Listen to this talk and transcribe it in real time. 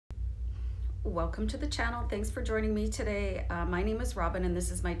Welcome to the channel. Thanks for joining me today. My name is Robin and this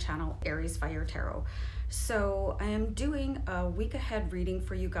is my channel, AriesFireTarot. So I am doing a week ahead reading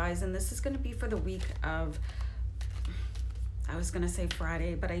for you guys, and this is going to be for the week of, I was going to say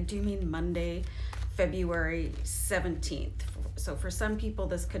Friday, but I do mean Monday, February 17th. So for some people,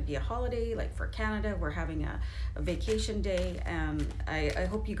 this could be a holiday, like for Canada, we're having a vacation day, and I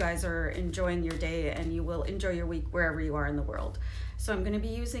hope you guys are enjoying your day and you will enjoy your week wherever you are in the world. So I'm going to be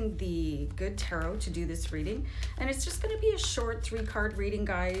using the Good Tarot to do this reading, and it's just going to be a short 3-card reading,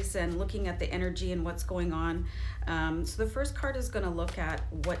 guys, and looking at the energy and what's going on. So the first card is going to look at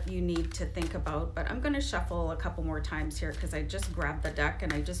what you need to think about, but I'm going to shuffle a couple more times here because I just grabbed the deck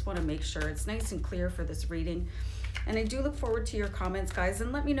and I just want to make sure it's nice and clear for this reading. And I do look forward to your comments, guys,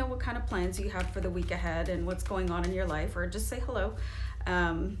 and let me know what kind of plans you have for the week ahead and what's going on in your life, or just say hello.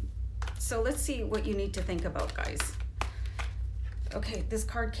 So let's see what you need to think about, guys. Okay, this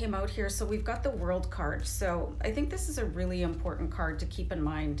card came out here. So we've got the World card. So I think this is a really important card to keep in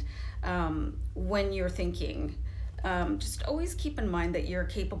mind when you're thinking. Just always keep in mind that you're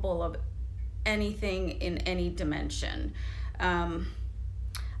capable of anything in any dimension.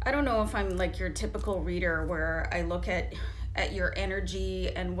 I don't know if I'm like your typical reader where I look at your energy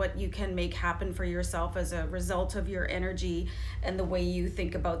and what you can make happen for yourself as a result of your energy and the way you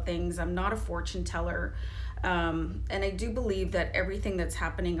think about things. I'm not a fortune teller. And I do believe that everything that's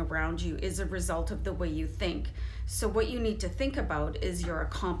happening around you is a result of the way you think. So what you need to think about is your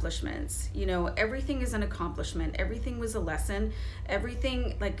accomplishments. You know, everything is an accomplishment. Everything was a lesson.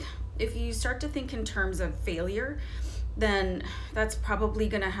 Everything, like, if you start to think in terms of failure, then that's probably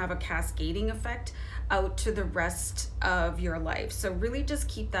going to have a cascading effect out to the rest of your life. So really just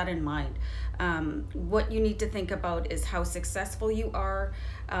keep that in mind. What you need to think about is how successful you are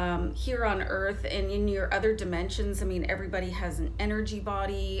here on Earth and in your other dimensions. I mean, everybody has an energy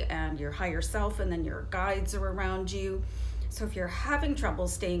body and your higher self, and then your guides are around you. So if you're having trouble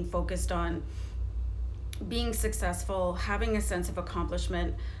staying focused on being successful, having a sense of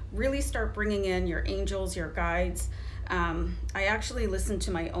accomplishment, really start bringing in your angels, your guides. I actually listen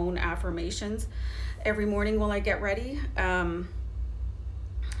to my own affirmations every morning while I get ready.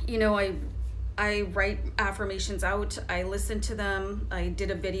 You know, I write affirmations out, I listen to them. I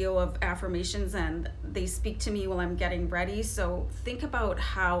did a video of affirmations and they speak to me while I'm getting ready. So think about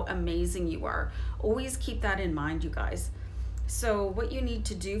how amazing you are. Always keep that in mind, you guys. So what you need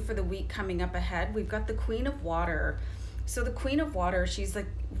to do for the week coming up ahead, we've got the Queen of Water. So the Queen of Water, she's like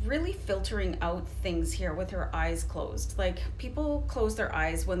really filtering out things here with her eyes closed. Like, people close their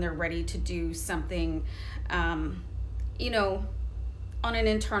eyes when they're ready to do something, you know, on an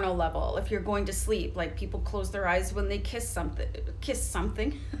internal level. If you're going to sleep, like, people close their eyes when they kiss something, kiss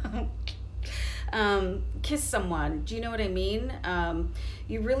someone. Do you know what I mean?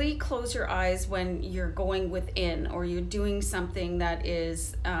 You really close your eyes when you're going within, or you're doing something that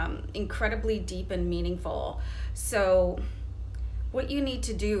is incredibly deep and meaningful. So what you need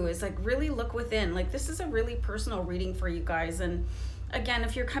to do is like really look within. Like, this is a really personal reading for you guys. And again,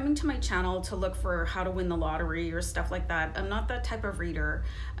 if you're coming to my channel to look for how to win the lottery or stuff like that, I'm not that type of reader.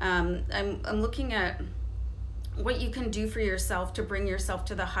 I'm looking at what you can do for yourself to bring yourself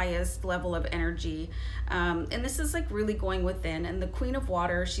to the highest level of energy. And this is like really going within. And the Queen of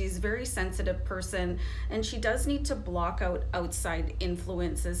Water, she's a very sensitive person, and she does need to block out outside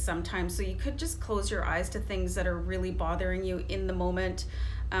influences sometimes. So you could just close your eyes to things that are really bothering you in the moment,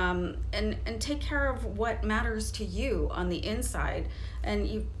 and take care of what matters to you on the inside. And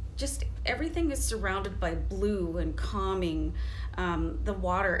you just, everything is surrounded by blue and calming. The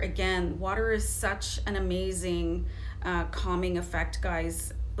water, again, water is such an amazing calming effect,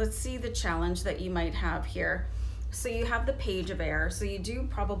 guys. Let's see the challenge that you might have here. So you have the Page of Air. So you do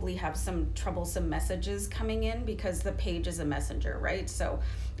probably have some troublesome messages coming in because the page is a messenger, right? So,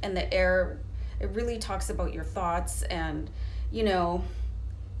 and the air, it really talks about your thoughts and, you know,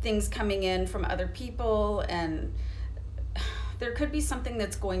 things coming in from other people. And there could be something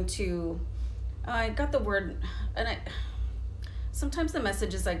that's going to, I got the word, and sometimes the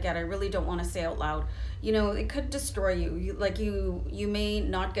messages I get, I really don't want to say out loud. You know, it could destroy you. Like you may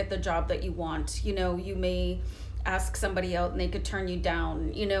not get the job that you want. You know, you may ask somebody out and they could turn you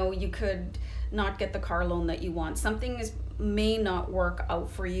down. You know, you could not get the car loan that you want. Something may not work out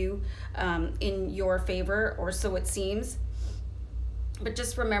for you in your favor, or so it seems. But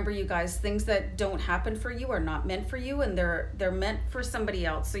just remember, you guys, things that don't happen for you are not meant for you, and they're meant for somebody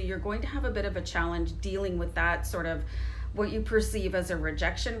else. So you're going to have a bit of a challenge dealing with that sort of what you perceive as a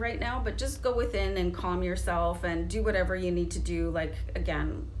rejection right now. But just go within and calm yourself and do whatever you need to do. Like,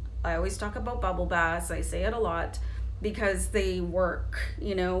 again, I always talk about bubble baths. I say it a lot because they work,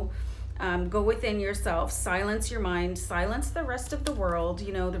 you know. Go within yourself, silence your mind, silence the rest of the world.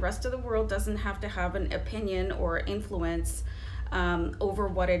 You know, the rest of the world doesn't have to have an opinion or influence over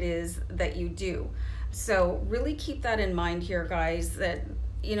what it is that you do. So really keep that in mind here, guys, that,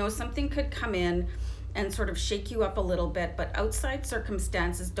 you know, something could come in and sort of shake you up a little bit, but outside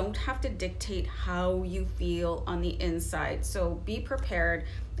circumstances don't have to dictate how you feel on the inside. So be prepared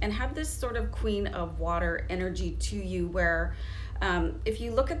and have this sort of Queen of Water energy to you, where if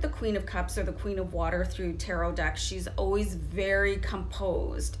you look at the Queen of Cups or the Queen of Water through tarot decks, she's always very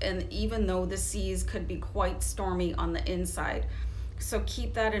composed, and even though the seas could be quite stormy on the inside. So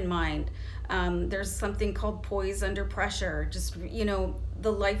keep that in mind. There's something called poise under pressure. Just, you know,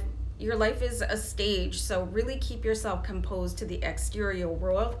 your life is a stage, so really keep yourself composed to the exterior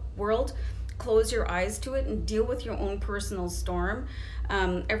world. Close your eyes to it and deal with your own personal storm.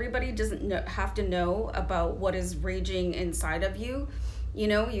 Everybody doesn't have to know about what is raging inside of you. You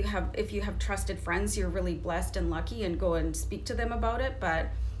know, if you have trusted friends, you're really blessed and lucky, and go and speak to them about it. But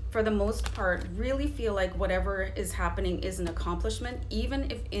for the most part, really feel like whatever is happening is an accomplishment,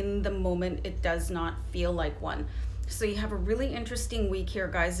 even if in the moment it does not feel like one. So you have a really interesting week here,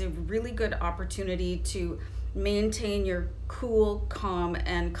 guys. A really good opportunity to maintain your cool, calm,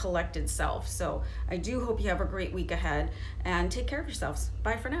 and collected self. So I do hope you have a great week ahead, and take care of yourselves.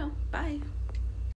 Bye for now. Bye.